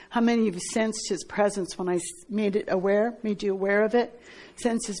How many of you sensed his presence when I made you aware of it?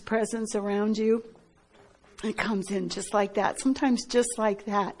 Sense his presence around you? It comes in just like that, sometimes just like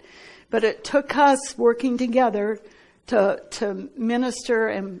that. But it took us working together to minister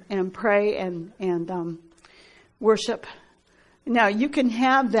and pray and worship. Now, you can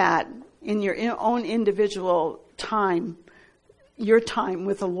have that in your own individual time, your time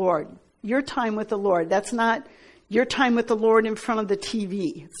with the Lord. Your time with the Lord. That's not your time with the Lord in front of the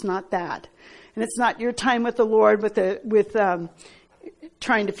TV. It's not that. And it's not your time with the Lord with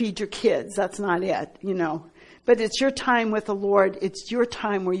trying to feed your kids. That's not it, you know. But it's your time with the Lord. It's your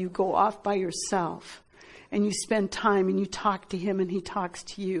time where you go off by yourself and you spend time and you talk to him and he talks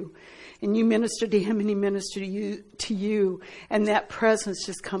to you. And you minister to him and he ministers to you. And that presence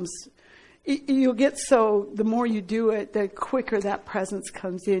just comes. You'll get the more you do it, the quicker that presence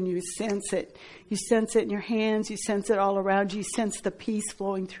comes in. You sense it. You sense it in your hands. You sense it all around you. You sense the peace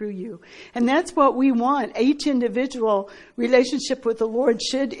flowing through you. And that's what we want. Each individual relationship with the Lord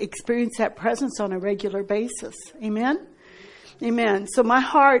should experience that presence on a regular basis. Amen? Amen. So my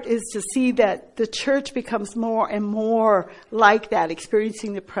heart is to see that the church becomes more and more like that,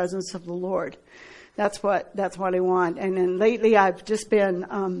 experiencing the presence of the Lord. That's what I want. And then lately I've just been...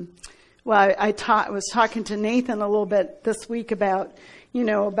 I was talking to Nathan a little bit this week about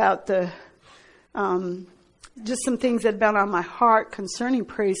the, just some things that had been on my heart concerning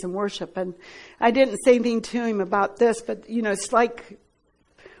praise and worship. And I didn't say anything to him about this, but, it's like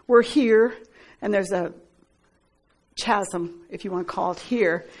we're here and there's a chasm, if you want to call it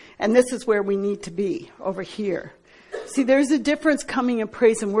here. And this is where we need to be, over here. See, there's a difference coming in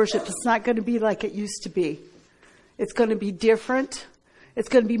praise and worship. It's not going to be like it used to be. It's going to be different. It's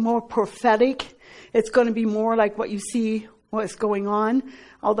going to be more prophetic. It's going to be more like what you see, what's going on,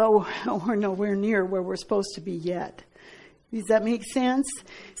 although we're nowhere near where we're supposed to be yet. Does that make sense?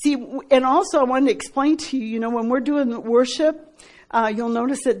 See, and also I wanted to explain to you, when we're doing worship, you'll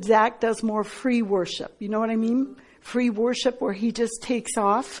notice that Zach does more free worship. You know what I mean? Free worship where he just takes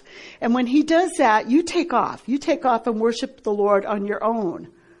off. And when he does that, you take off. You take off and worship the Lord on your own.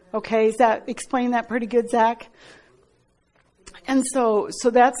 Okay? Explain that pretty good, Zach? And so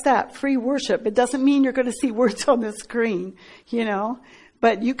that's that free worship. It doesn't mean you're going to see words on the screen,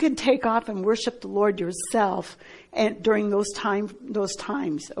 but you can take off and worship the Lord yourself and during those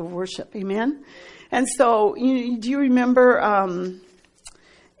times of worship. Amen. And so, do you remember,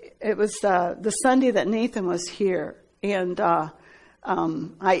 it was, the Sunday that Nathan was here. And,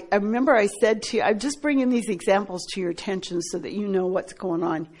 I remember I said to you, I'm just bringing these examples to your attention so that you know what's going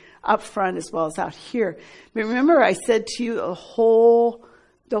on up front as well as out here. But remember I said to you,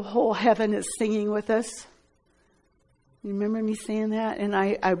 the whole heaven is singing with us. You remember me saying that? And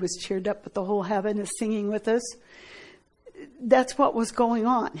I was cheered up, but the whole heaven is singing with us. That's what was going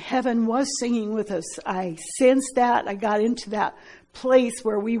on. Heaven was singing with us. I sensed that. I got into that place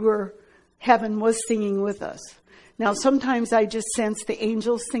where heaven was singing with us. Now, sometimes I just sense the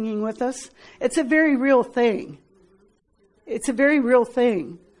angels singing with us. It's a very real thing. It's a very real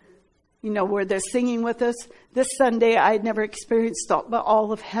thing. Where they're singing with us. This Sunday, I had never experienced that, but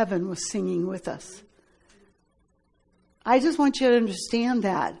all of heaven was singing with us. I just want you to understand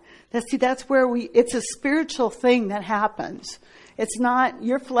that. That's where it's a spiritual thing that happens. It's not,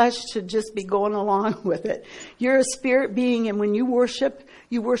 your flesh should just be going along with it. You're a spirit being, and when you worship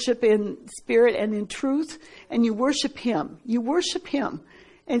in spirit and in truth, and you worship Him. You worship Him.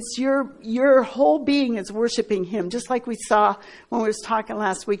 It's your whole being is worshiping Him, just like we saw when we was talking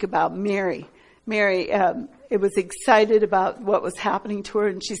last week about Mary. Mary, it was excited about what was happening to her,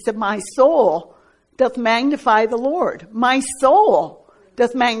 and she said, "My soul doth magnify the Lord. My soul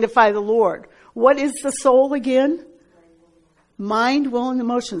doth magnify the Lord." What is the soul again? Mind, will, and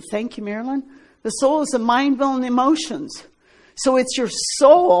emotions. Thank you, Marilyn. The soul is the mind, will, and emotions. So it's your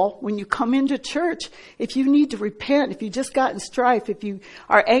soul when you come into church. If you need to repent, if you just got in strife, if you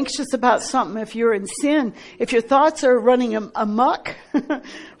are anxious about something, if you're in sin, if your thoughts are running amok,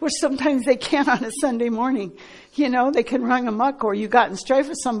 which sometimes they can on a Sunday morning, they can run amok, or you got in strife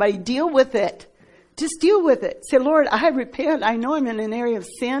with somebody, deal with it. Just deal with it. Say, "Lord, I repent. I know I'm in an area of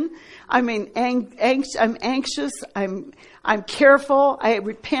sin. I'm anxious. I'm careful. I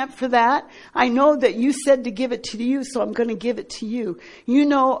repent for that. I know that you said to give it to you, so I'm going to give it to you.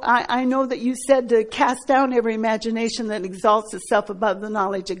 I know that you said to cast down every imagination that exalts itself above the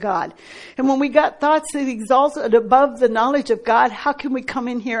knowledge of God." And when we got thoughts that exalt above the knowledge of God, how can we come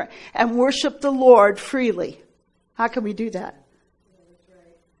in here and worship the Lord freely? How can we do that?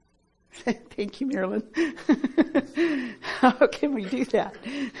 Thank you, Marilyn. How can we do that?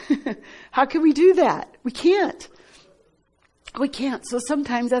 How can we do that? We can't. We can't. So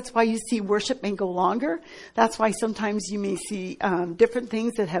sometimes that's why you see worship may go longer. That's why sometimes you may see different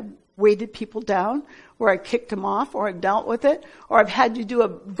things that have weighted people down, or I kicked them off, or I've dealt with it, or I've had to do a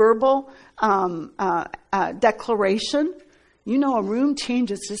verbal declaration. You know, a room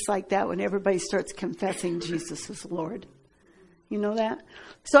changes just like that when everybody starts confessing Jesus is Lord. You know that?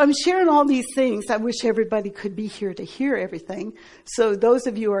 So I'm sharing all these things. I wish everybody could be here to hear everything. So those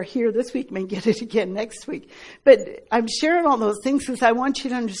of you who are here this week may get it again next week. But I'm sharing all those things because I want you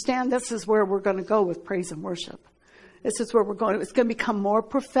to understand this is where we're going to go with praise and worship. This is where we're going. It's going to become more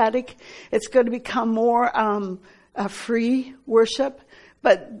prophetic. It's going to become more free worship.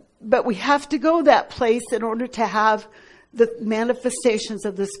 But we have to go that place in order to have the manifestations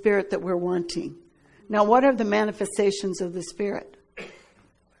of the Spirit that we're wanting. Now, what are the manifestations of the Spirit?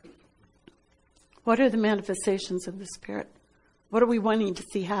 What are the manifestations of the Spirit? What are we wanting to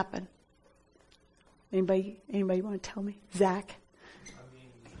see happen? Anybody want to tell me? Zach? I mean,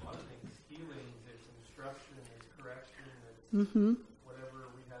 a lot of things. Healing, there's instruction, there's correction, there's whatever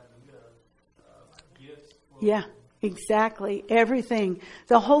we have need of. Gifts. Yeah, exactly. Everything.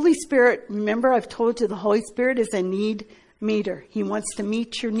 The Holy Spirit, remember I've told you the Holy Spirit is a need meter. He wants to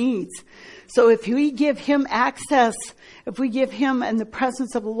meet your needs. So if we give him access, if we give him in the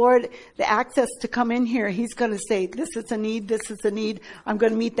presence of the Lord the access to come in here, he's going to say, this is a need, this is a need. I'm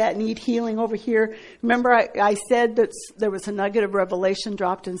going to meet that need. Healing over here. Remember I said that there was a nugget of revelation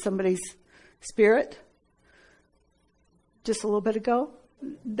dropped in somebody's spirit just a little bit ago?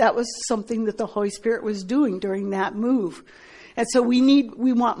 That was something that the Holy Spirit was doing during that move. And so we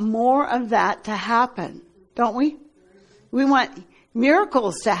want more of that to happen, don't we? We want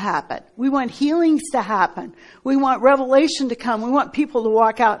miracles to happen. We want healings to happen. We want revelation to come. We want people to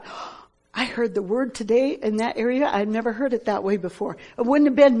walk out. I heard the word today in that area. I'd never heard it that way before. It wouldn't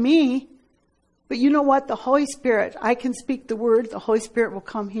have been me. But you know what? The Holy Spirit, I can speak the word. The Holy Spirit will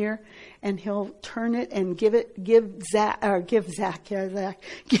come here and he'll turn it and give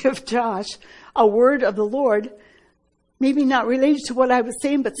Josh a word of the Lord. Maybe not related to what I was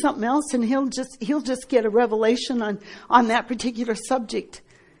saying, but something else, and he'll just get a revelation on that particular subject.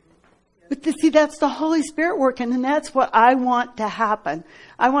 But see, that's the Holy Spirit working, and that's what I want to happen.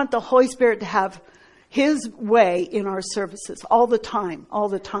 I want the Holy Spirit to have his way in our services all the time, all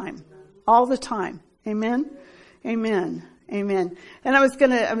the time, all the time. Amen? Amen. Amen. And I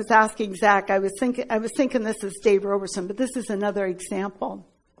was asking Zach, I was thinking this is Dave Roberson, but this is another example.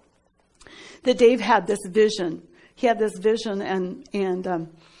 That Dave had this vision. He had this vision, and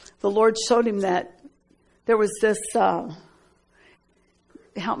the Lord showed him that there was this, help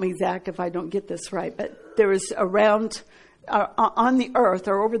me, Zach, if I don't get this right, but there was around, on the earth,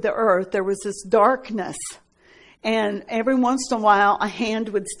 or over the earth, there was this darkness. And every once in a while, a hand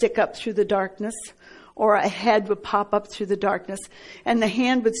would stick up through the darkness, or a head would pop up through the darkness. And the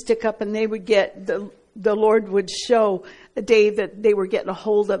hand would stick up, and they would get, the Lord would show Dave that they were getting a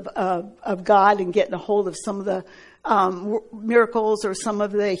hold of God and getting a hold of some of the miracles or some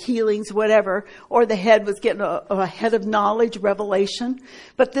of the healings, whatever, or the head was getting a head of knowledge, revelation.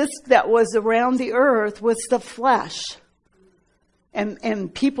 But this that was around the earth was the flesh.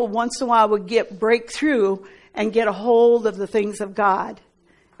 And people once in a while would break through and get a hold of the things of God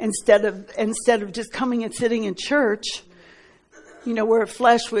instead of just coming and sitting in church, where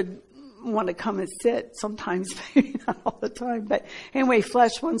flesh would want to come and sit sometimes, maybe not all the time. But anyway,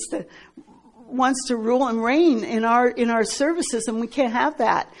 flesh wants to rule and reign in our services, and we can't have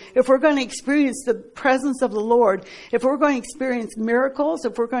that. If we're going to experience the presence of the Lord, if we're going to experience miracles,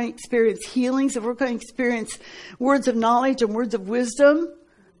 if we're going to experience healings, if we're going to experience words of knowledge and words of wisdom,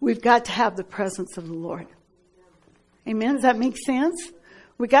 we've got to have the presence of the Lord. Amen? Does that make sense?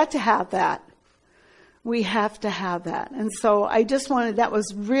 We got to have that. We have to have that. And so I just wanted, that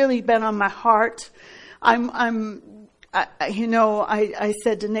was really been on my heart. I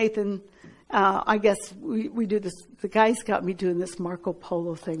said to Nathan, I guess we do this, the guys got me doing this Marco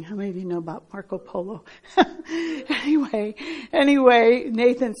Polo thing. How many of you know about Marco Polo? Anyway,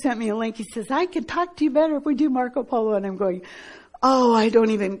 Nathan sent me a link. He says, I can talk to you better if we do Marco Polo. And I'm going, oh, I don't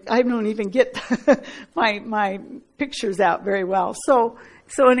even get my pictures out very well. So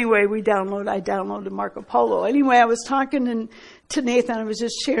anyway, I downloaded Marco Polo. Anyway, I was talking to Nathan. I was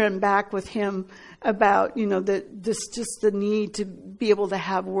just sharing back with him about, the need to be able to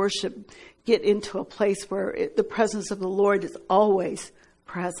have worship get into a place where the presence of the Lord is always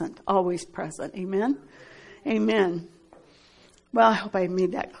present. Amen? Amen. Well, I hope I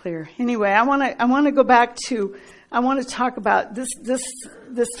made that clear. Anyway, I want to go back to, I want to talk about this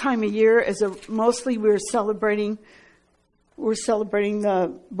time of year as mostly we're celebrating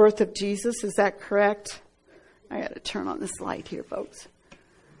the birth of Jesus. Is that correct? I got to turn on this light here, folks.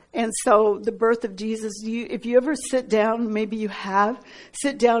 And so the birth of Jesus, if you ever sit down, maybe you have,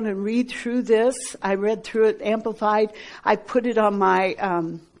 sit down and read through this. I read through it amplified. I put it on my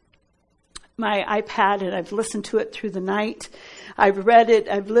iPad and I've listened to it through the night. I've read it,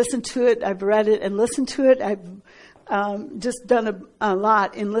 I've listened to it, I've read it and listened to it. I've just done a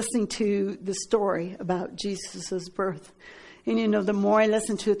lot in listening to the story about Jesus' birth. And, the more I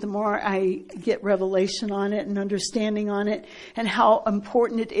listen to it, the more I get revelation on it and understanding on it and how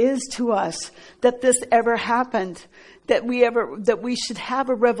important it is to us that this ever happened, that we should have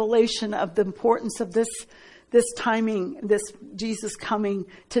a revelation of the importance of this timing, this Jesus coming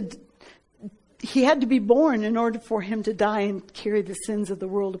he had to be born in order for him to die and carry the sins of the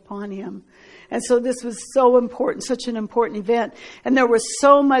world upon him. And so this was so important, such an important event. And there was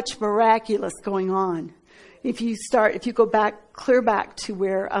so much miraculous going on. If you go back, clear back to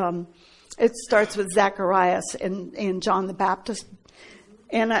where it starts with Zacharias and John the Baptist.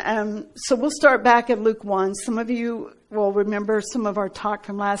 And so we'll start back at Luke 1. Some of you will remember some of our talk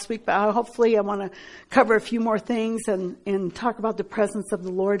from last week, but hopefully I want to cover a few more things and talk about the presence of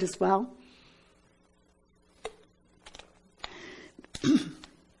the Lord as well.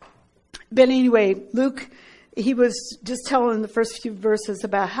 But anyway, Luke, he was just telling the first few verses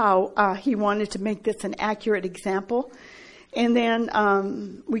about how he wanted to make this an accurate example. And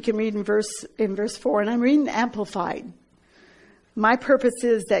then we can read in verse 4, and I'm reading Amplified. My purpose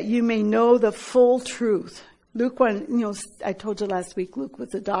is that you may know the full truth. Luke, I told you last week, Luke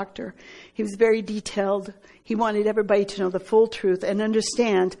was a doctor. He was very detailed. He wanted everybody to know the full truth and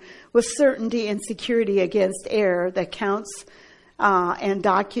understand with certainty and security against error that counts and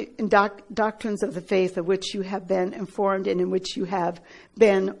doctrines of the faith of which you have been informed and in which you have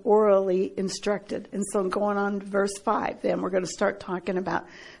been orally instructed. And so going on to verse 5, then we're going to start talking about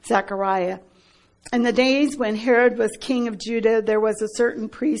Zechariah. In the days when Herod was king of Judah, there was a certain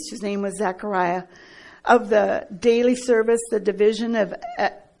priest whose name was Zechariah of the daily service, the division of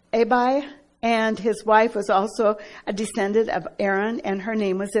Abi, and his wife was also a descendant of Aaron, and her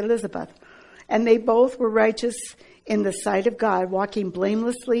name was Elizabeth. And they both were righteous in the sight of God, walking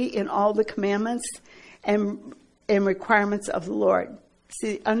blamelessly in all the commandments and requirements of the Lord.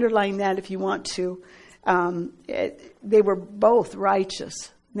 See, underline that if you want to. They were both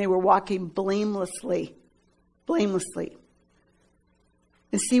righteous. They were walking blamelessly. Blamelessly.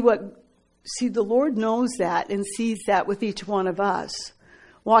 And see, the Lord knows that and sees that with each one of us.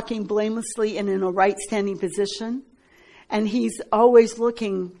 Walking blamelessly and in a right standing position. And he's always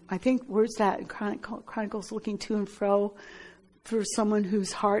looking, I think, where's that? Chronicles looking to and fro for someone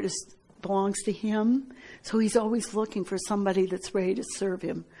whose heart belongs to him. So he's always looking for somebody that's ready to serve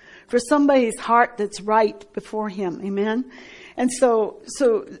him. For somebody's heart that's right before him. Amen? And so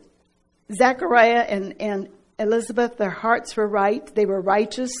Zechariah and Elizabeth, their hearts were right. They were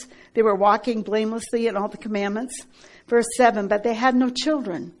righteous. They were walking blamelessly in all the commandments. Verse 7, but they had no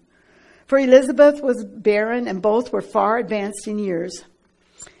children. For Elizabeth was barren and both were far advanced in years.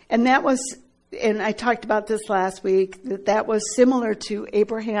 And I talked about this last week, that was similar to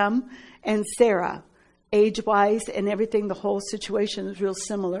Abraham and Sarah, age-wise and everything. The whole situation is real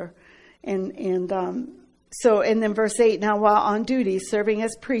similar. And then verse 8, now while on duty, serving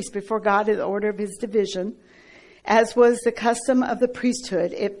as priest before God in the order of his division, as was the custom of the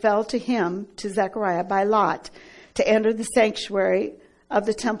priesthood, it fell to him, to Zechariah, by lot, to enter the sanctuary of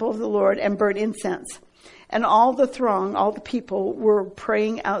the temple of the Lord and burn incense. And all the throng, all the people, were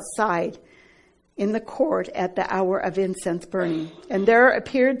praying outside in the court at the hour of incense burning. And there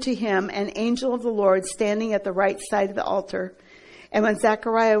appeared to him an angel of the Lord standing at the right side of the altar. And when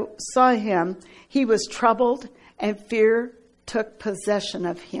Zechariah saw him, he was troubled, and fear took possession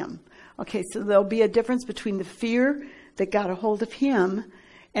of him. Okay, so there'll be a difference between the fear that got a hold of him,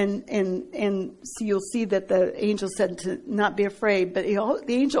 and so you'll see that the angel said to not be afraid, but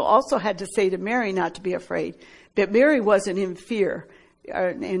the angel also had to say to Mary not to be afraid. But Mary wasn't in fear,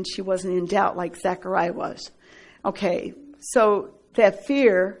 and she wasn't in doubt like Zechariah was. Okay, so that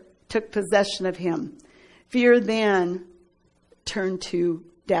fear took possession of him. Fear then turned to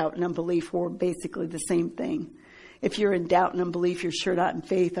doubt and unbelief, were basically the same thing. If you're in doubt and unbelief, you're sure not in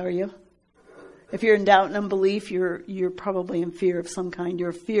faith, are you? If you're in doubt and unbelief, you're probably in fear of some kind.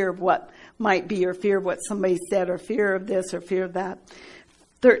 You're fear of what might be, or fear of what somebody said, or fear of this, or fear of that.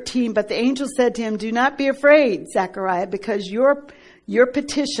 13, but the angel said to him, do not be afraid, Zechariah, because your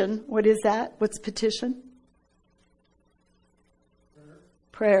petition, what is that? What's petition?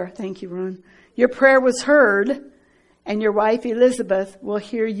 Prayer. Thank you, Ron. Your prayer was heard, and your wife Elizabeth will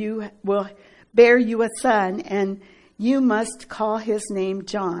bear you a son, and you must call his name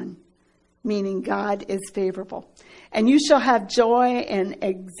John. meaning God is favorable. And you shall have joy and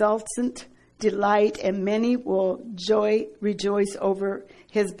exultant delight, and many will rejoice over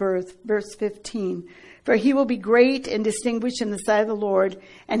his birth. Verse 15. For he will be great and distinguished in the sight of the Lord,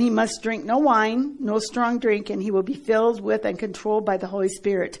 and he must drink no wine, no strong drink, and he will be filled with and controlled by the Holy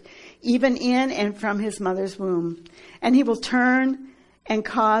Spirit, even in and from his mother's womb. And he will turn and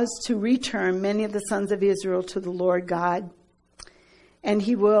cause to return many of the sons of Israel to the Lord God. And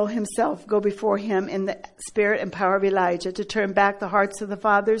he will himself go before him in the spirit and power of Elijah, to turn back the hearts of the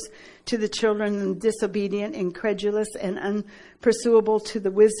fathers to the children, and disobedient, incredulous, and unpursuable to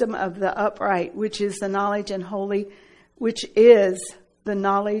the wisdom of the upright, which is the knowledge and holy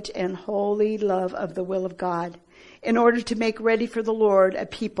love of the will of God, in order to make ready for the Lord a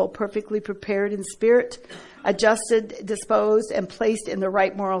people perfectly prepared in spirit, adjusted, disposed, and placed in the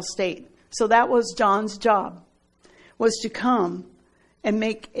right moral state. So that was John's job, was to come and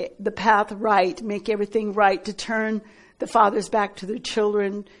make the path right, make everything right, to turn the fathers back to their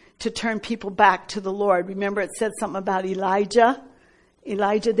children, to turn people back to the Lord. Remember, it said something about Elijah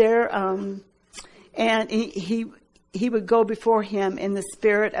there, and he would go before him in the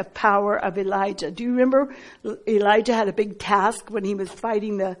spirit of power of Elijah. Do you remember Elijah had a big task when he was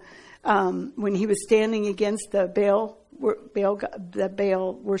fighting when he was standing against the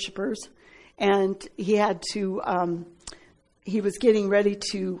Baal worshipers, and he had to. He was getting ready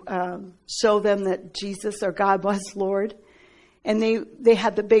to show them that Jesus or God was Lord. And they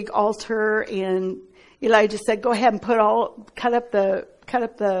had the big altar, and Elijah said, go ahead and cut up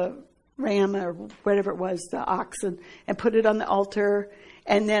the ram or whatever it was, the oxen, and put it on the altar.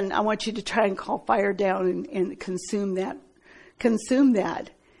 And then I want you to try and call fire down and consume that.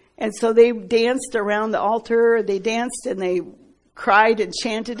 And so they danced around the altar. They danced and they cried and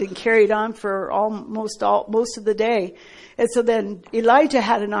chanted and carried on for most of the day. And so then Elijah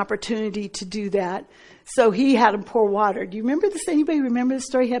had an opportunity to do that. So he had him pour water. Do you remember this? Anybody remember the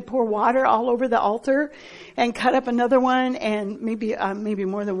story? He had pour water all over the altar and cut up another one, and maybe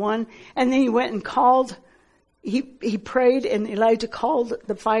more than one. And then he went and he prayed, and Elijah called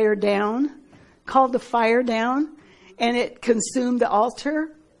the fire down, and it consumed the altar.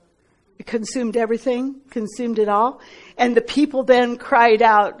 It consumed everything, consumed it all. And the people then cried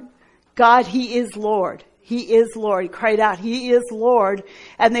out, God, he is Lord. He is Lord. He cried out, he is Lord.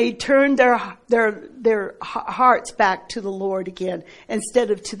 And they turned their hearts back to the Lord again, instead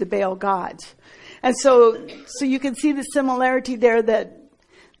of to the Baal gods. And so you can see the similarity there,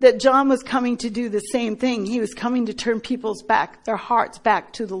 that John was coming to do the same thing. He was coming to turn their hearts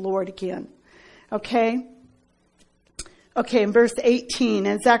back to the Lord again. Okay, in verse 18,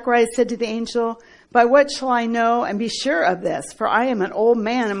 and Zacharias said to the angel, by what shall I know and be sure of this? For I am an old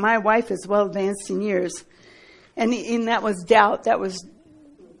man, and my wife is well advanced in years. And that was doubt. That was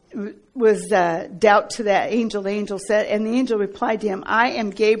doubt to that angel. The angel said, and the angel replied to him, I am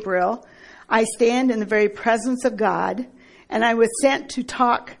Gabriel. I stand in the very presence of God, and I was sent to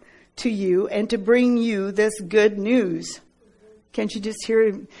talk to you and to bring you this good news. Can't you just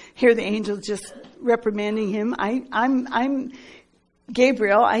hear the angel just reprimanding him? I'm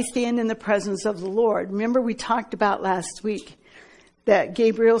Gabriel. I stand in the presence of the Lord. Remember, we talked about last week that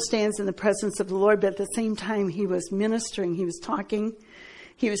Gabriel stands in the presence of the Lord, but at the same time he was ministering. He was talking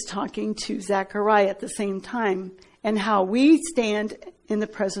to Zechariah at the same time, and how we stand in the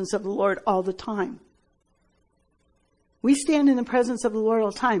presence of the Lord all the time. We stand in the presence of the Lord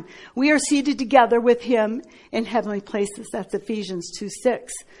all the time. We are seated together with him in heavenly places. That's Ephesians 2:6.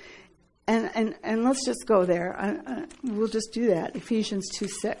 And let's just go there. We'll just do that. Ephesians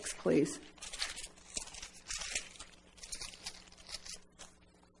 2:6, please.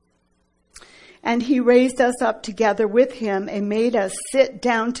 And he raised us up together with him and made us sit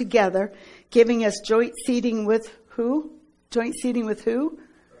down together, giving us joint seating with who? Joint seating with who?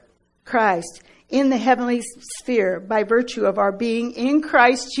 Christ. In the heavenly sphere, by virtue of our being in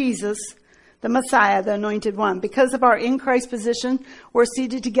Christ Jesus, the Messiah, the Anointed One. Because of our in Christ position, we're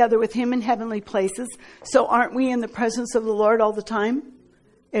seated together with him in heavenly places. So aren't we in the presence of the Lord all the time?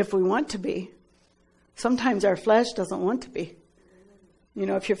 If we want to be. Sometimes our flesh doesn't want to be. You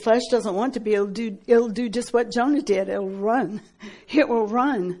know, if your flesh doesn't want to be, it'll do just what Jonah did. It'll run. It will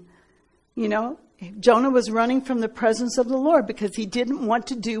run. You know, Jonah was running from the presence of the Lord because he didn't want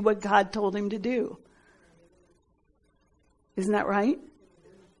to do what God told him to do. Isn't that right?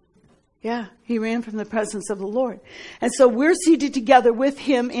 Yeah, he ran from the presence of the Lord. And so we're seated together with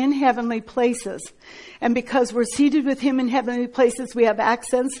him in heavenly places. And because we're seated with him in heavenly places, we have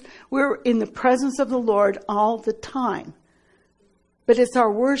access. We're in the presence of the Lord all the time. But it's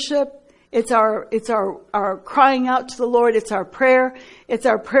our worship, It's our crying out to the Lord. It's our prayer. It's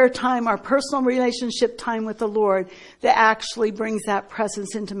our prayer time, our personal relationship time with the Lord that actually brings that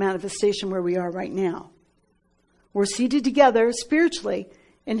presence into manifestation where we are right now. We're seated together spiritually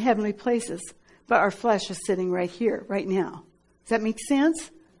in heavenly places, but our flesh is sitting right here, right now. Does that make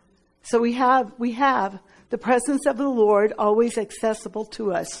sense? So we have the presence of the Lord always accessible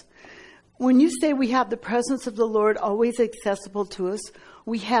to us. When you say we have the presence of the Lord always accessible to us,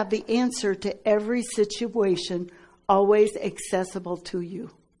 we have the answer to every situation always accessible to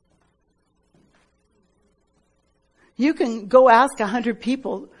you. You can go ask 100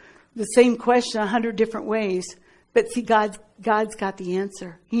 people the same question 100 different ways, but see, God's got the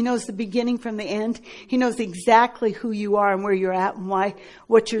answer. He knows the beginning from the end. He knows exactly who you are and where you're at and why,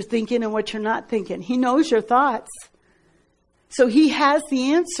 what you're thinking and what you're not thinking. He knows your thoughts. So he has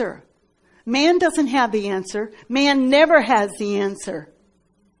the answer. Man doesn't have the answer. Man never has the answer.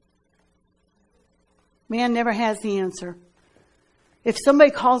 Man never has the answer. If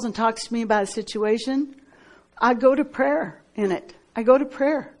somebody calls and talks to me about a situation, I go to prayer in it. I go to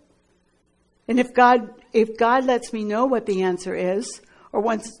prayer. And if God lets me know what the answer is, or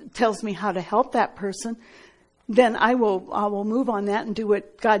once tells me how to help that person, then I will move on that and do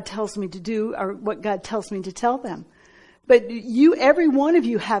what God tells me to do, or what God tells me to tell them. But every one of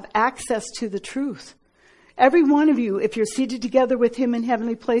you have access to the truth. Every one of you, if you're seated together with him in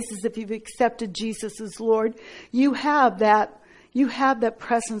heavenly places, if you've accepted Jesus as Lord, you have that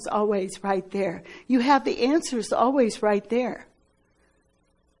presence always right there. You have the answers always right there.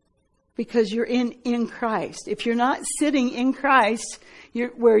 Because you're in Christ. If you're not sitting in Christ,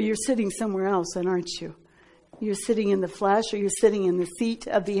 you're sitting somewhere else, then aren't you? You're sitting in the flesh, or you're sitting in the seat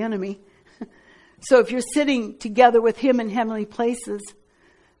of the enemy. So if you're sitting together with him in heavenly places,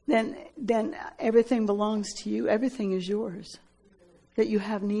 then everything belongs to you. Everything is yours that you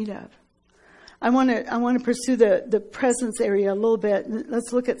have need of. I want to pursue the presence area a little bit.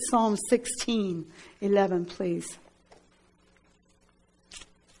 Let's look at Psalm 16:11, please.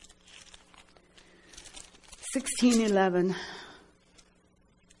 16:11.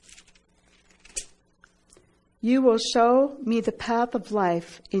 You will show me the path of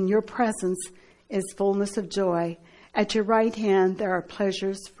life. In your presence is fullness of joy. At your right hand there are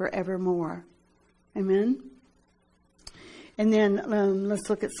pleasures forevermore. Amen. And then let's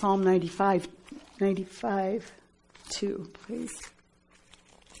look at Psalm 95:2, please.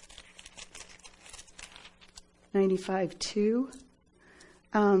 95:2.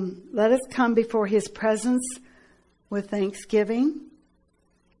 Let us come before his presence with thanksgiving.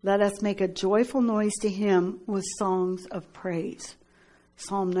 Let us make a joyful noise to him with songs of praise.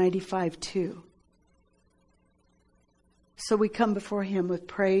 Psalm 95:2. So we come before him with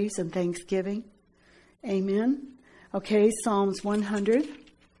praise and thanksgiving. Amen. Okay, Psalms 100.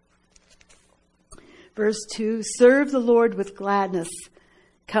 Verse 2. Serve the Lord with gladness.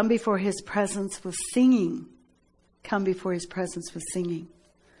 Come before his presence with singing. Come before his presence with singing.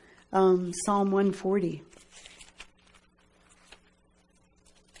 Psalm 140.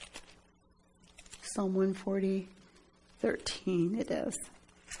 Psalm 140, 13 it is.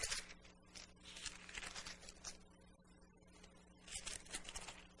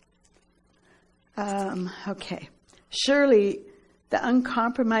 Okay. Surely the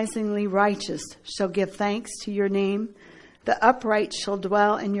uncompromisingly righteous shall give thanks to your name. The upright shall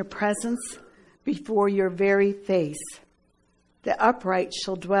dwell in your presence before your very face. The upright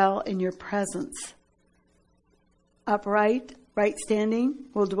shall dwell in your presence. Upright, right standing,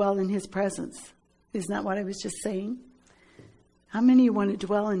 will dwell in his presence. Isn't that what I was just saying? How many of you want to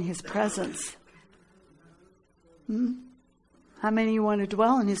dwell in his presence? How many of you want to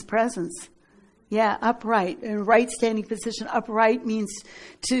dwell in his presence? Yeah, upright. In a right standing position. Upright means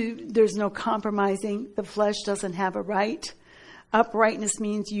there's no compromising. The flesh doesn't have a right. Uprightness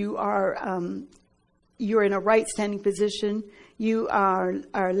means you're in a right standing position. You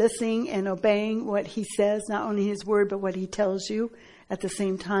are listening and obeying what he says, not only his word, but what he tells you at the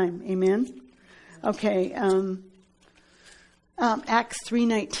same time. Amen? Okay. Acts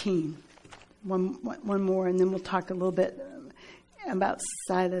 3:19. One more, and then we'll talk a little bit about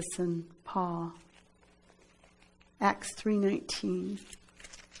Silas and Paul. Acts 3:19.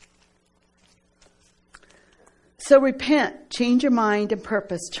 So repent, change your mind and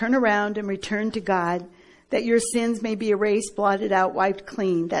purpose, turn around and return to God, that your sins may be erased, blotted out, wiped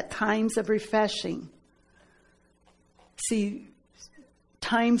clean, that times of refreshing. See,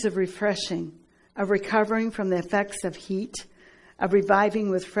 times of refreshing, of recovering from the effects of heat, of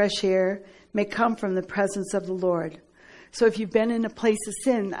reviving with fresh air, may come from the presence of the Lord. So if you've been in a place of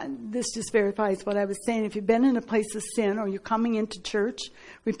sin, this just verifies what I was saying. If you've been in a place of sin or you're coming into church,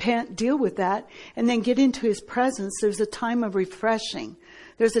 repent, deal with that, and then get into his presence. There's a time of refreshing.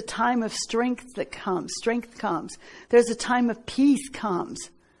 There's a time of strength that comes. Strength comes. There's a time of peace comes.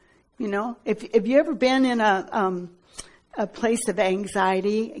 You know, if you ever been in a place of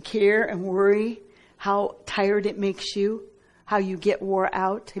anxiety, care, and worry, how tired it makes you, how you get wore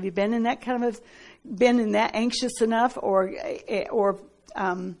out. Have you been in that kind of, been in that anxious enough or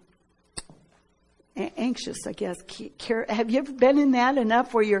anxious, I guess. Have you ever been in that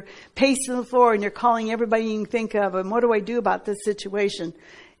enough where you're pacing the floor and you're calling everybody you can think of and what do I do about this situation?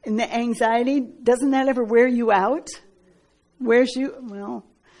 And the anxiety, doesn't that ever wear you out? Wears you? Well,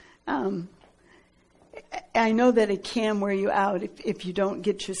 I know that it can wear you out if you don't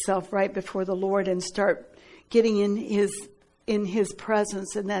get yourself right before the Lord and start getting in his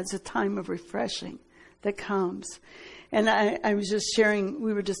presence, and that's a time of refreshing that comes. And I was just sharing,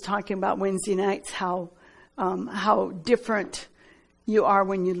 we were just talking about Wednesday nights, how different you are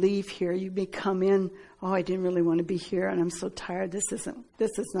when you leave here. You may come in, oh, I didn't really want to be here, and I'm so tired. This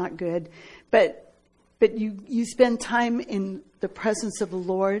is not good. But you spend time in the presence of the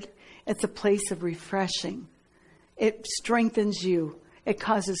Lord. It's a place of refreshing. It strengthens you. It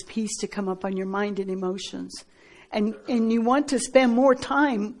causes peace to come up on your mind and emotions. And you want to spend more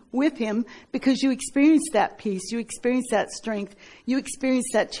time with him because you experience that peace. You experience that strength. You experience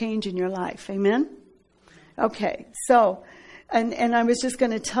that change in your life. Amen? Okay. So, and I was just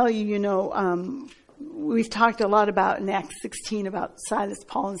going to tell you, we've talked a lot about in Acts 16 about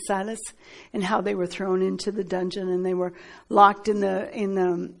Paul and Silas, and how they were thrown into the dungeon and they were locked in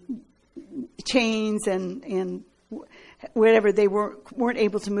the chains and whatever. They weren't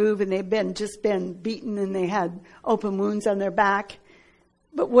able to move, and they'd just been beaten, and they had open wounds on their back.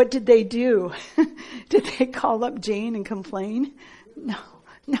 But what did they do? Did they call up Jane and complain?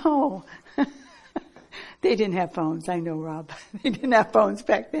 No. They didn't have phones. I know, Rob. They didn't have phones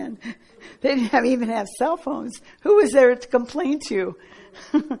back then. They didn't even have cell phones. Who was there to complain to?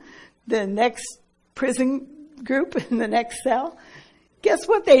 The next prison group in the next cell? Guess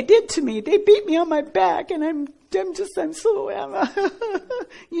what they did to me? They beat me on my back, and I'm so,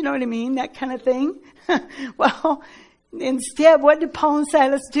 you know what I mean? That kind of thing. Well, instead, what did Paul and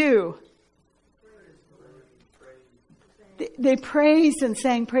Silas do? They praised and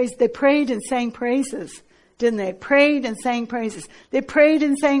sang praise. They prayed and sang praises, didn't they? Prayed and sang praises. They prayed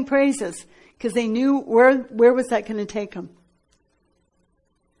and sang praises because they knew where was that going to take them?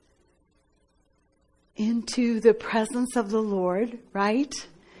 Into the presence of the Lord, right?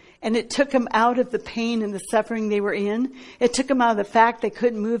 And it took them out of the pain and the suffering they were in. It took them out of the fact they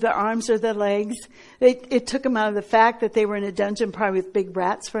couldn't move their arms or their legs. It took them out of the fact that they were in a dungeon probably with big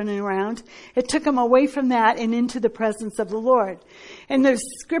rats running around. It took them away from that and into the presence of the Lord. And there's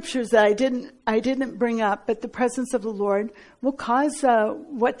scriptures that I didn't bring up, but the presence of the Lord will cause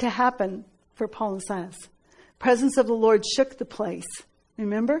what to happen for Paul and Silas. Presence of the Lord shook the place.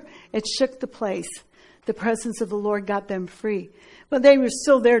 Remember? It shook the place. The presence of the Lord got them free. But they were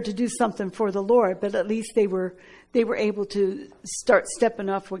still there to do something for the Lord, but at least they were able to start stepping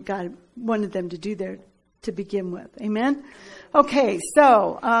off what God wanted them to do there to begin with. Amen? Okay,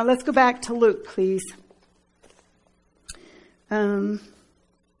 so let's go back to Luke, please.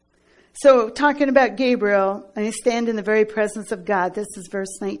 So talking about Gabriel, I stand in the very presence of God. This is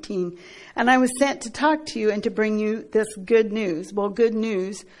verse 19. And I was sent to talk to you and to bring you this good news. Well, good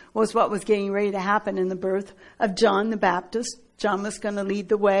news was what was getting ready to happen in the birth of John the Baptist. John was going to lead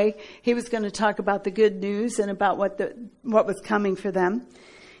the way. He was going to talk about the good news and about what was coming for them.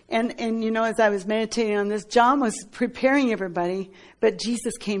 And as I was meditating on this, John was preparing everybody, but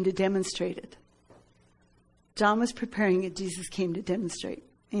Jesus came to demonstrate it. John was preparing it. Jesus came to demonstrate.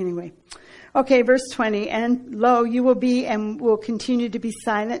 Anyway. Okay, verse 20. And lo, you will be and will continue to be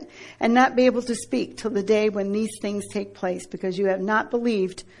silent and not be able to speak till the day when these things take place, because you have not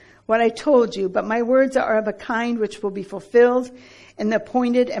believed what I told you, but my words are of a kind which will be fulfilled in the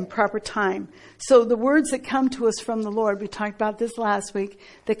appointed and proper time. So the words that come to us from the Lord, we talked about this last week,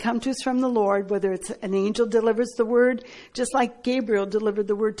 that come to us from the Lord, whether it's an angel delivers the word, just like Gabriel delivered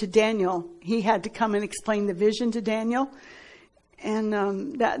the word to Daniel. He had to come and explain the vision to Daniel. And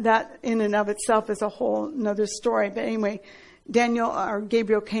that in and of itself is a whole another story. But anyway,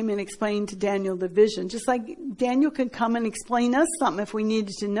 Gabriel came and explained to Daniel the vision. Just like Daniel could come and explain us something if we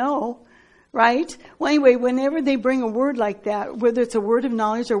needed to know, right? Well, anyway, whenever they bring a word like that, whether it's a word of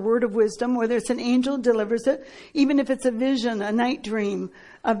knowledge or word of wisdom, whether it's an angel delivers it, even if it's a vision, a night dream,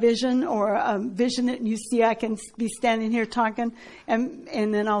 a vision or a vision that you see, I can be standing here talking and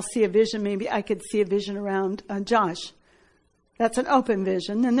then I'll see a vision. Maybe I could see a vision around Josh. That's an open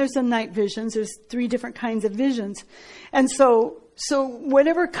vision. And there's a night visions. There's 3 different kinds of visions. And so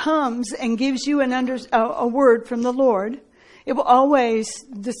whatever comes and gives you a word from the Lord, it will always,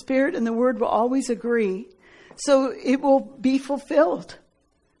 the Spirit and the Word will always agree. So it will be fulfilled.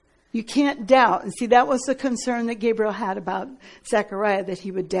 You can't doubt. And see, that was the concern that Gabriel had about Zechariah, that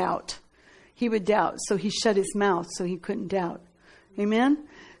he would doubt. He would doubt. So he shut his mouth so he couldn't doubt. Amen?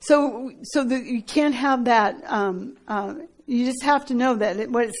 So you can't have that. You just have to know that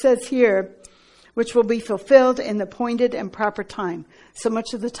what it says here, which will be fulfilled in the appointed and proper time. So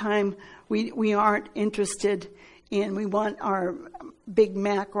much of the time we aren't interested in, we want our Big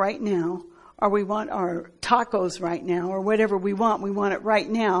Mac right now, or we want our tacos right now, or whatever we want it right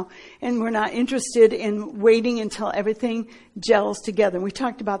now. And we're not interested in waiting until everything gels together. We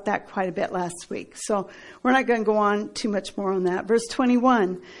talked about that quite a bit last week. So we're not going to go on too much more on that. Verse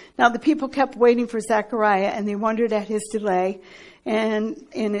 21. Now the people kept waiting for Zechariah, and they wondered at his delay. And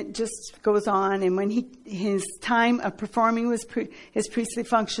it just goes on. And when his time of performing his priestly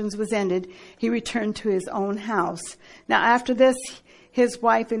functions was ended, he returned to his own house. Now after this, his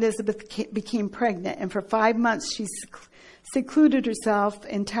wife Elizabeth became pregnant, and for 5 months she secluded herself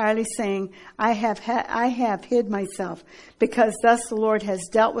entirely, saying, I have hid myself, because thus the Lord has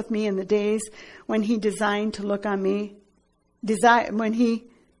dealt with me in the days when he designed to look on me. When he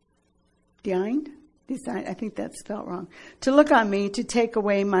designed, I think that's spelled wrong. To look on me, to take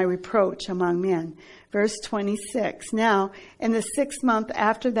away my reproach among men. Verse 26. Now, in the 6th month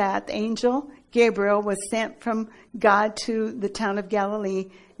after that, the angel Gabriel was sent from God to the town of Galilee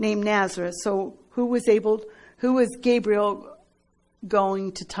named Nazareth. So who was Gabriel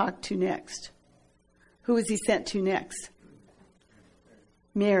going to talk to next? Who was he sent to next?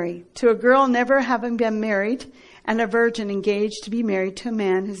 Mary. To a girl never having been married, and a virgin engaged to be married to a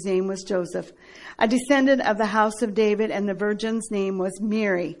man whose name was Joseph, a descendant of the house of David, and the virgin's name was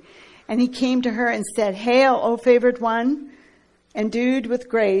Mary. And he came to her and said, Hail, O favored one, endued with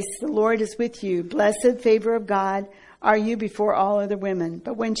grace, the Lord is with you. Blessed, favor of God, are you before all other women.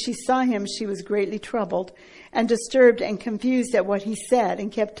 But when she saw him, she was greatly troubled and disturbed and confused at what he said,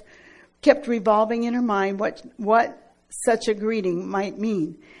 and kept revolving in her mind what such a greeting might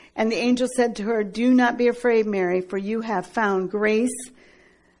mean. And the angel said to her, Do not be afraid, Mary, for you have found grace,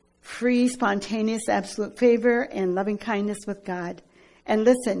 free, spontaneous, absolute favor, and loving kindness with God. And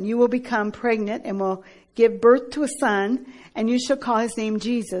listen, you will become pregnant and will give birth to a son, and you shall call his name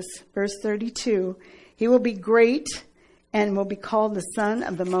Jesus. Verse 32. He will be great and will be called the Son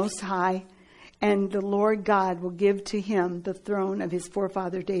of the Most High, and the Lord God will give to him the throne of his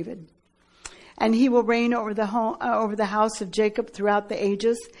forefather David. And he will reign over the house of Jacob throughout the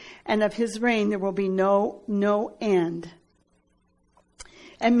ages, and of his reign there will be no end.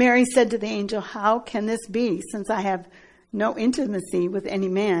 And Mary said to the angel, How can this be, since I have no intimacy with any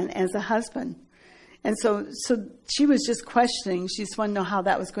man as a husband? And so she was just questioning. She just wanted to know how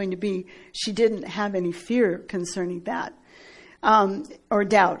that was going to be. She didn't have any fear concerning that, or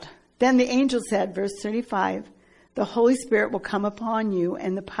doubt. Then the angel said, verse 35, The Holy Spirit will come upon you,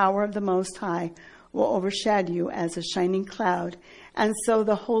 and the power of the Most High will overshadow you as a shining cloud. And so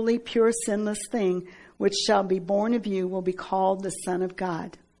the holy, pure, sinless thing which shall be born of you will be called the Son of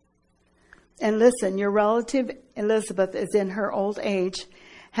God. And listen, your relative Elizabeth is in her old age,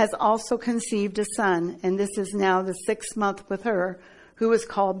 has also conceived a son, and this is now the 6th month with her, who is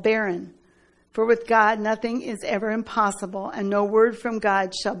called barren. For with God nothing is ever impossible, and no word from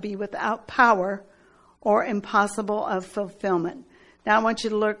God shall be without power or impossible of fulfillment. Now I want you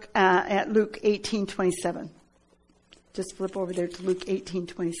to look at Luke 18:27. Just flip over there to Luke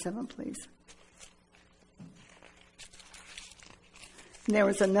 18:27, please. And there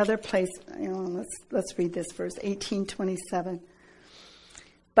was another place. Let's read this verse, 18:27.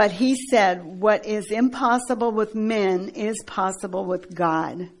 But he said, What is impossible with men is possible with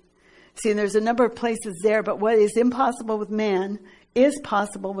God. See, there's a number of places there, but what is impossible with man is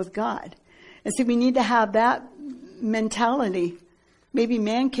possible with God. And see, we need to have that mentality. Maybe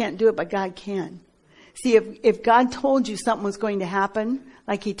man can't do it, but God can. See, if God told you something was going to happen,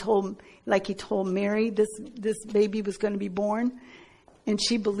 like he told Mary, this baby was going to be born, and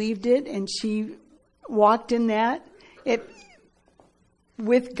she believed it, and she walked in that,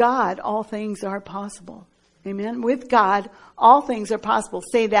 with God, all things are possible. Amen. With God, all things are possible.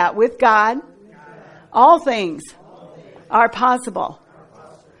 Say that. With God, all things are possible.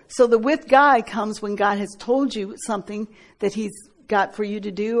 So the with God comes when God has told you something that he's got for you to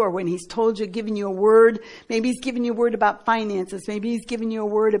do, or when He's told you, given you a word. Maybe He's given you a word about finances. Maybe He's given you a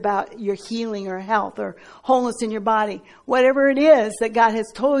word about your healing or health or wholeness in your body. Whatever it is that God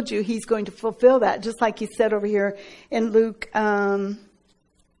has told you, He's going to fulfill that. Just like He said over here in Luke,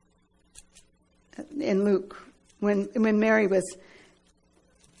 when Mary was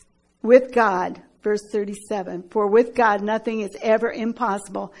with God, verse 37, for with God nothing is ever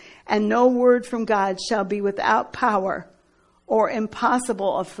impossible, and no word from God shall be without power or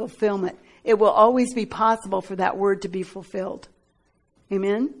impossible of fulfillment. It will always be possible for that word to be fulfilled.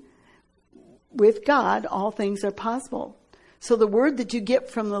 Amen? With God, all things are possible. So the word that you get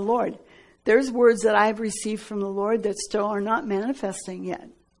from the Lord, there's words that I've received from the Lord that still are not manifesting yet.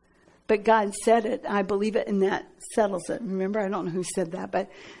 But God said it. I believe it, and that settles it. Remember, I don't know who said that, but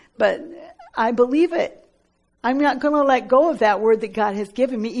I believe it. I'm not going to let go of that word that God has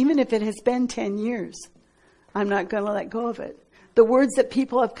given me, even if it has been 10 years. I'm not going to let go of it. The words that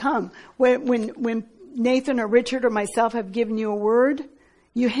people have come. When Nathan or Richard or myself have given you a word,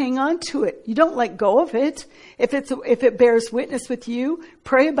 you hang on to it. You don't let go of it. If it bears witness with you,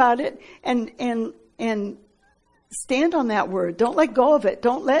 pray about it and stand on that word. Don't let go of it.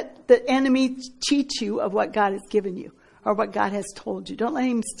 Don't let the enemy cheat you of what God has given you or what God has told you. Don't let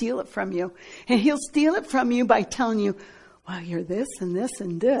him steal it from you. And he'll steal it from you by telling you, well, you're this and this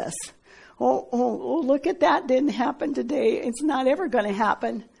and this. Oh, look at that. Didn't happen today. It's not ever going to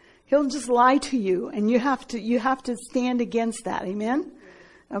happen. He'll just lie to you, and you have to stand against that. Amen?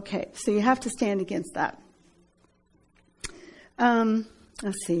 Okay, so you have to stand against that.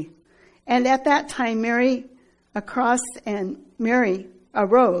 Let's see. And at that time, Mary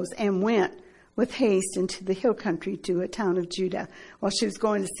arose and went with haste into the hill country to a town of Judah while she was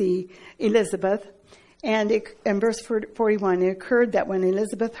going to see Elizabeth. And in verse 41, it occurred that when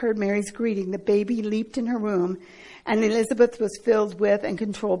Elizabeth heard Mary's greeting, the baby leaped in her womb, and Elizabeth was filled with and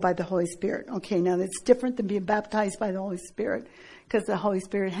controlled by the Holy Spirit. Okay, now that's different than being baptized by the Holy Spirit, because the Holy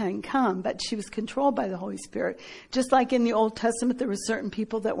Spirit hadn't come, but she was controlled by the Holy Spirit. Just like in the Old Testament, there were certain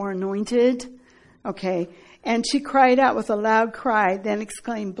people that were anointed. Okay, and she cried out with a loud cry, then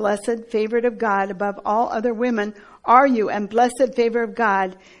exclaimed, "Blessed, favored of God, above all other women are you, and blessed favor of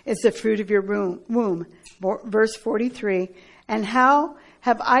God is the fruit of your womb." Verse 43, and how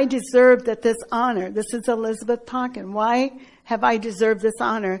have I deserved that this honor, this is Elizabeth talking, why have I deserved this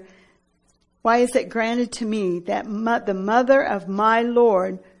honor? Why is it granted to me that the mother of my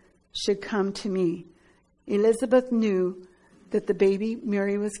Lord should come to me? Elizabeth knew that the baby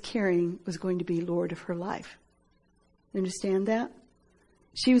Mary was carrying was going to be Lord of her life. You understand that?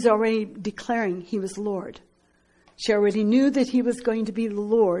 She was already declaring he was Lord. She already knew that he was going to be the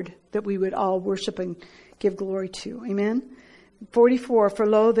Lord that we would all worship and give glory to. Amen? 44, for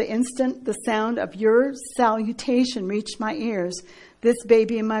lo, the instant the sound of your salutation reached my ears, this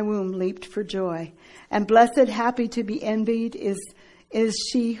baby in my womb leaped for joy. And blessed, happy to be envied is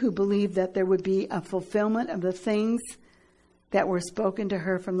she who believed that there would be a fulfillment of the things that were spoken to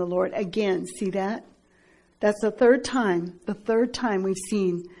her from the Lord. Again, see that? That's the third time we've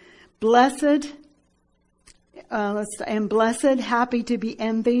seen blessed, and blessed, happy to be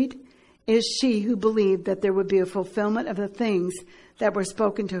envied is she who believed that there would be a fulfillment of the things that were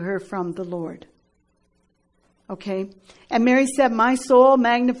spoken to her from the Lord. Okay? And Mary said, my soul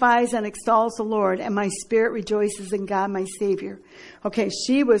magnifies and extols the Lord, and my spirit rejoices in God, my Savior. Okay,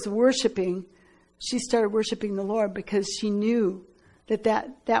 she was worshiping. She started worshiping the Lord because she knew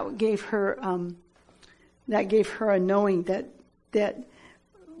that gave her a knowing that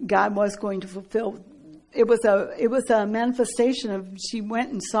God was going to fulfill. It was a manifestation of, she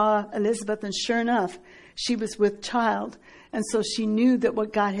went and saw Elizabeth, and sure enough, she was with child. And so she knew that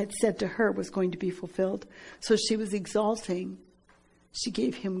what God had said to her was going to be fulfilled. So she was exalting. She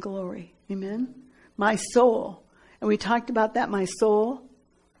gave him glory. Amen? My soul. And we talked about that. My soul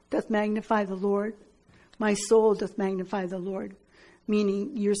doth magnify the Lord. My soul doth magnify the Lord.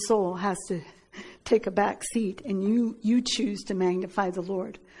 Meaning your soul has to take a back seat, and you choose to magnify the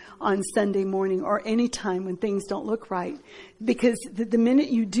Lord on Sunday morning or any time when things don't look right. Because the minute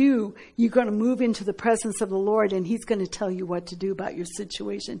you do, you're going to move into the presence of the Lord, and he's going to tell you what to do about your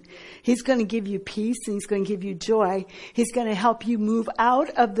situation. He's going to give you peace, and he's going to give you joy. He's going to help you move out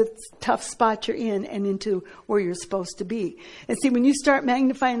of the tough spot you're in and into where you're supposed to be. And see, when you start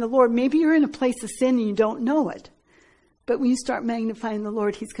magnifying the Lord, maybe you're in a place of sin and you don't know it. But when you start magnifying the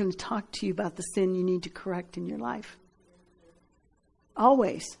Lord, he's going to talk to you about the sin you need to correct in your life.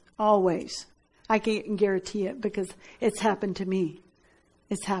 Always. Always. I can guarantee it because it's happened to me.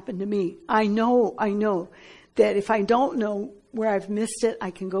 It's happened to me. I know that if I don't know where I've missed it, I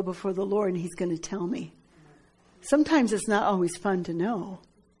can go before the Lord and he's going to tell me. Sometimes it's not always fun to know.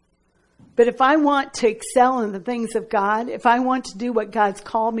 But if I want to excel in the things of God, if I want to do what God's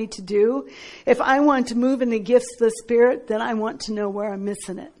called me to do, if I want to move in the gifts of the Spirit, then I want to know where I'm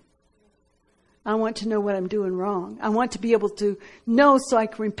missing it. I want to know what I'm doing wrong. I want to be able to know so I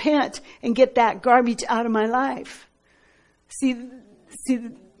can repent and get that garbage out of my life. See,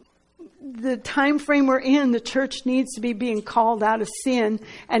 the time frame we're in, the church needs to be being called out of sin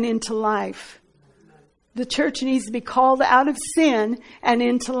and into life. The church needs to be called out of sin and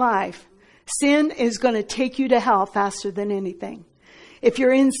into life. Sin is going to take you to hell faster than anything. If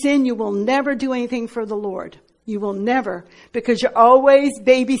you're in sin, you will never do anything for the Lord. You will never, because you're always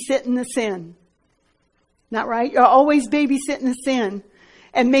babysitting the sin. Not right? You're always babysitting the sin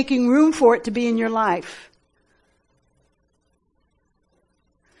and making room for it to be in your life.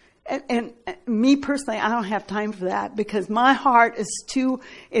 And me personally, I don't have time for that, because my heart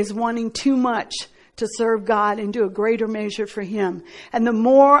is wanting too much to serve God and do a greater measure for Him. And the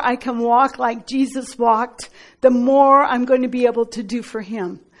more I can walk like Jesus walked, the more I'm going to be able to do for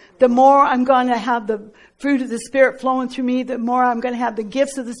Him. The more I'm going to have the fruit of the Spirit flowing through me, the more I'm going to have the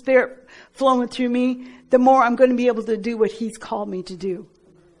gifts of the Spirit flowing through me, the more I'm going to be able to do what He's called me to do.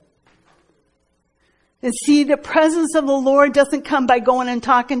 And see, the presence of the Lord doesn't come by going and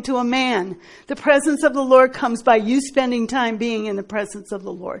talking to a man. The presence of the Lord comes by you spending time being in the presence of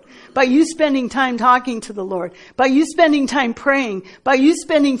the Lord. By you spending time talking to the Lord. By you spending time praying. By you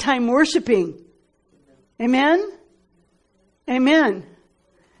spending time worshiping. Amen? Amen.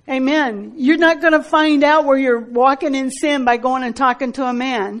 Amen. You're not going to find out where you're walking in sin by going and talking to a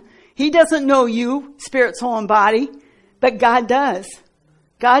man. He doesn't know you, spirit, soul, and body. But God does.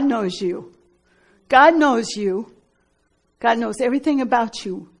 God knows you. God knows you. God knows everything about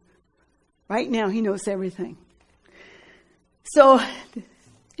you. Right now, He knows everything. So,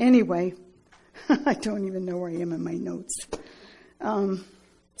 anyway, I don't even know where I am in my notes. And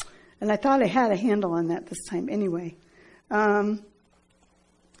I thought I had a handle on that this time. Anyway, let's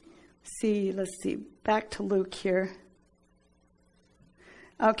see. Back to Luke here.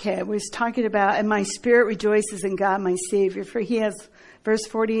 Okay, I was talking about, and my spirit rejoices in God, my Savior, for He has, verse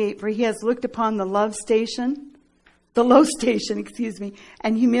 48, for He has looked upon the low station,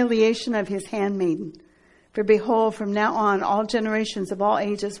 and humiliation of His handmaiden. For behold, from now on, all generations of all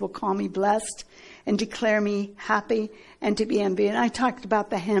ages will call me blessed and declare me happy and to be envied. And I talked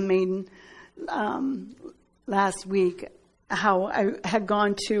about the handmaiden last week, how I had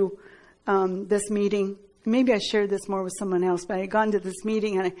gone to this meeting. Maybe I shared this more with someone else, but I had gone to this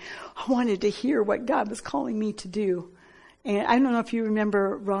meeting and I wanted to hear what God was calling me to do. And I don't know if you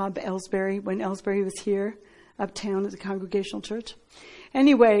remember Rob Ellsbury, when Ellsbury was here uptown at the Congregational Church.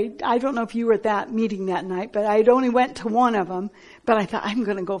 Anyway, I don't know if you were at that meeting that night, but I had only went to one of them. But I thought, I'm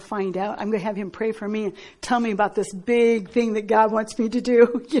going to go find out. I'm going to have him pray for me and tell me about this big thing that God wants me to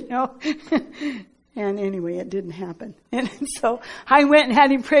do, you know. And anyway, it didn't happen. And so I went and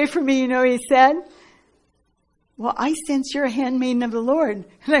had him pray for me. You know what he said? Well, I sense you're a handmaiden of the Lord.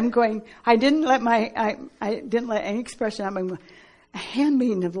 And I'm going, I didn't let any expression out. I'm going, a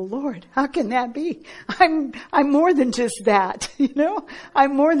handmaiden of the Lord. How can that be? I'm more than just that, you know?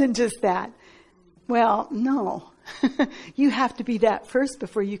 I'm more than just that. Well, no. You have to be that first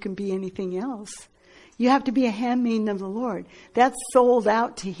before you can be anything else. You have to be a handmaiden of the Lord. That's sold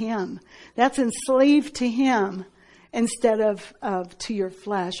out to Him. That's enslaved to Him instead of to your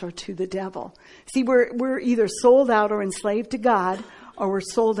flesh or to the devil. See, we're either sold out or enslaved to God, or we're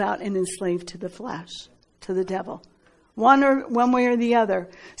sold out and enslaved to the flesh, to the devil. One way or the other.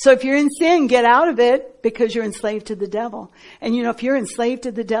 So if you're in sin, get out of it, because you're enslaved to the devil. And you know, if you're enslaved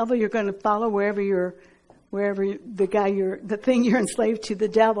to the devil, you're going to follow the thing you're enslaved to, the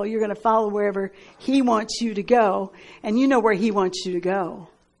devil, you're going to follow wherever he wants you to go. And you know where he wants you to go.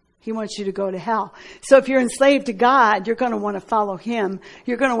 He wants you to go to hell. So if you're enslaved to God, you're going to want to follow Him.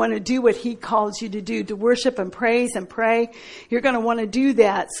 You're going to want to do what He calls you to do, to worship and praise and pray. You're going to want to do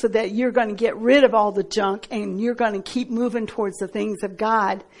that so that you're going to get rid of all the junk, and you're going to keep moving towards the things of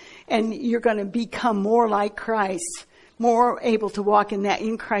God. And you're going to become more like Christ, more able to walk in that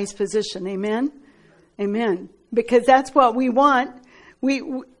in Christ position. Amen? Amen. Because that's what we want.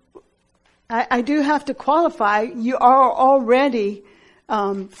 I do have to qualify. You are already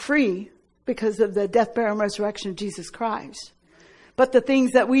free because of the death, burial, and resurrection of Jesus Christ. But the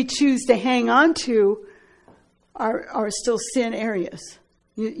things that we choose to hang on to are still sin areas.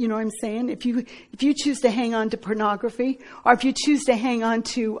 You know what I'm saying? If you choose to hang on to pornography, or if you choose to hang on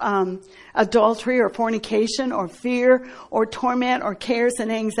to adultery or fornication or fear or torment or cares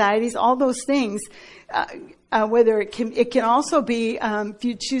and anxieties, all those things, whether it can also be if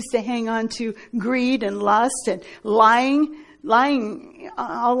you choose to hang on to greed and lust and lying,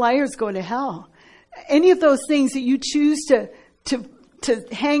 all liars go to hell. Any of those things that you choose to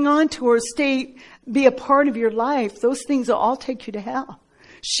hang on to or be a part of your life, those things will all take you to hell.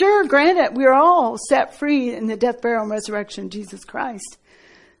 Sure, granted, we're all set free in the death, burial, and resurrection of Jesus Christ.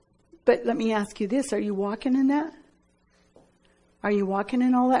 But let me ask you this, are you walking in that? Are you walking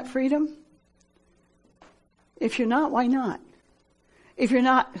in all that freedom? If you're not, why not? If you're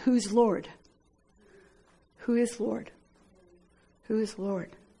not, who's Lord? Who is Lord? Who is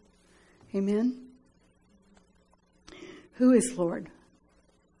Lord? Amen? Who is Lord?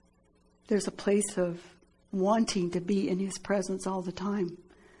 There's a place of wanting to be in His presence all the time.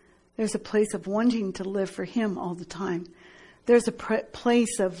 There's a place of wanting to live for Him all the time. There's a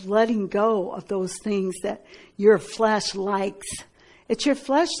place of letting go of those things that your flesh likes. It's your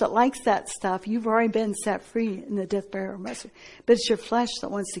flesh that likes that stuff. You've already been set free in the death, burial, and resurrection. But it's your flesh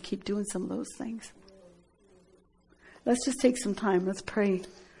that wants to keep doing some of those things. Let's just take some time. Let's pray.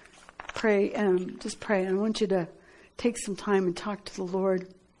 Just pray. I want you to take some time and talk to the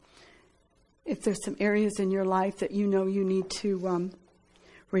Lord. If there's some areas in your life that you know you need to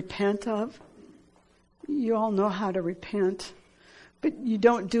repent of, you all know how to repent, but you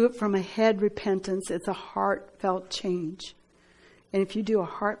don't do it from a head repentance. It's a heartfelt change. And if you do a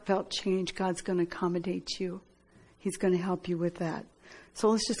heartfelt change, God's going to accommodate you. He's going to help you with that. So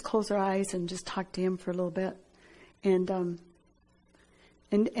let's just close our eyes and just talk to Him for a little bit, and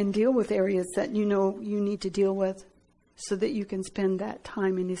deal with areas that you know you need to deal with, so that you can spend that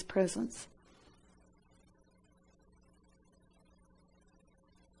time in His presence.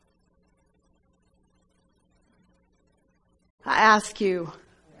 I ask you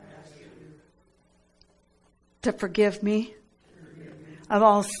to forgive me of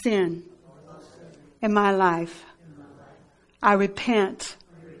all sin in my life. I repent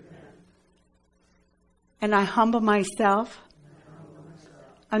and I humble myself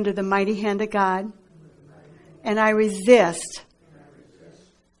under the mighty hand of God, and I resist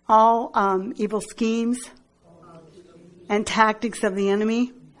all evil schemes and tactics of the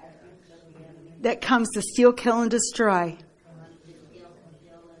enemy that comes to steal, kill, and destroy.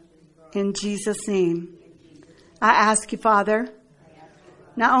 In Jesus' name, I ask you, Father,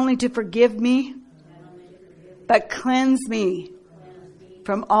 not only to forgive me, but cleanse me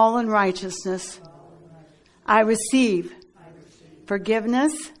from all unrighteousness. I receive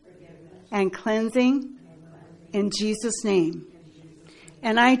forgiveness and cleansing in Jesus' name.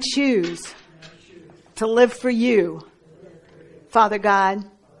 And I choose to live for you, Father God,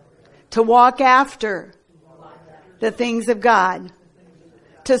 to walk after the things of God,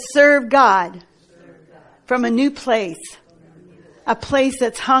 to serve God from a new place, a place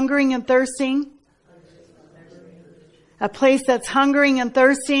that's hungering and thirsting, a place that's hungering and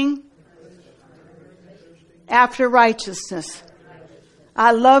thirsting after righteousness.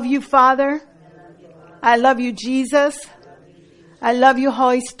 I love you, Father. I love you, Jesus. I love you,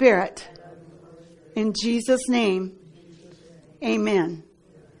 Holy Spirit. In Jesus' name, amen.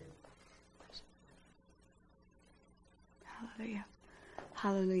 Hallelujah.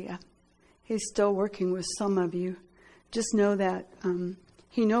 Hallelujah. He's still working with some of you. Just know that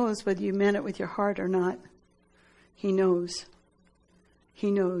He knows whether you meant it with your heart or not. He knows. He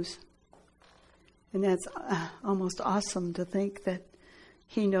knows. And that's almost awesome to think that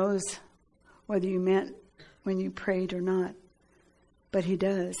He knows whether you meant when you prayed or not. But He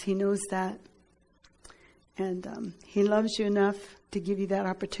does. He knows that. And He loves you enough to give you that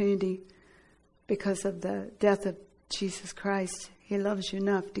opportunity because of the death of Jesus Christ. He loves you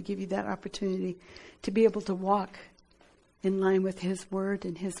enough to give you that opportunity to be able to walk in line with His word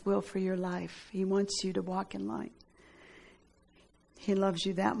and His will for your life. He wants you to walk in line. He loves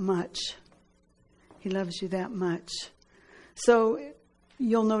you that much. He loves you that much. So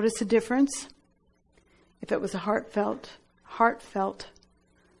you'll notice a difference. If it was a heartfelt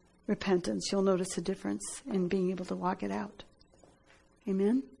repentance, you'll notice a difference in being able to walk it out.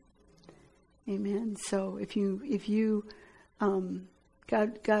 Amen? Amen. So if you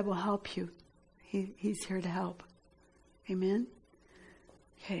God will help you. He's here to help. Amen?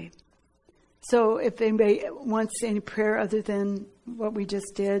 Okay. So if anybody wants any prayer other than what we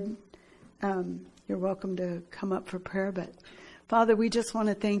just did, you're welcome to come up for prayer. But Father, we just want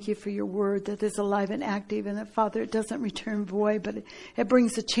to thank you for your word that is alive and active, and that, Father, it doesn't return void, but it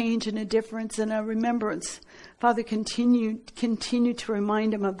brings a change and a difference and a remembrance. Father, continue to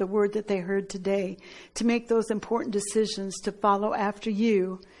remind them of the word that they heard today, to make those important decisions to follow after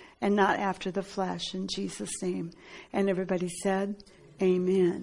you and not after the flesh, in Jesus' name. And everybody said, amen.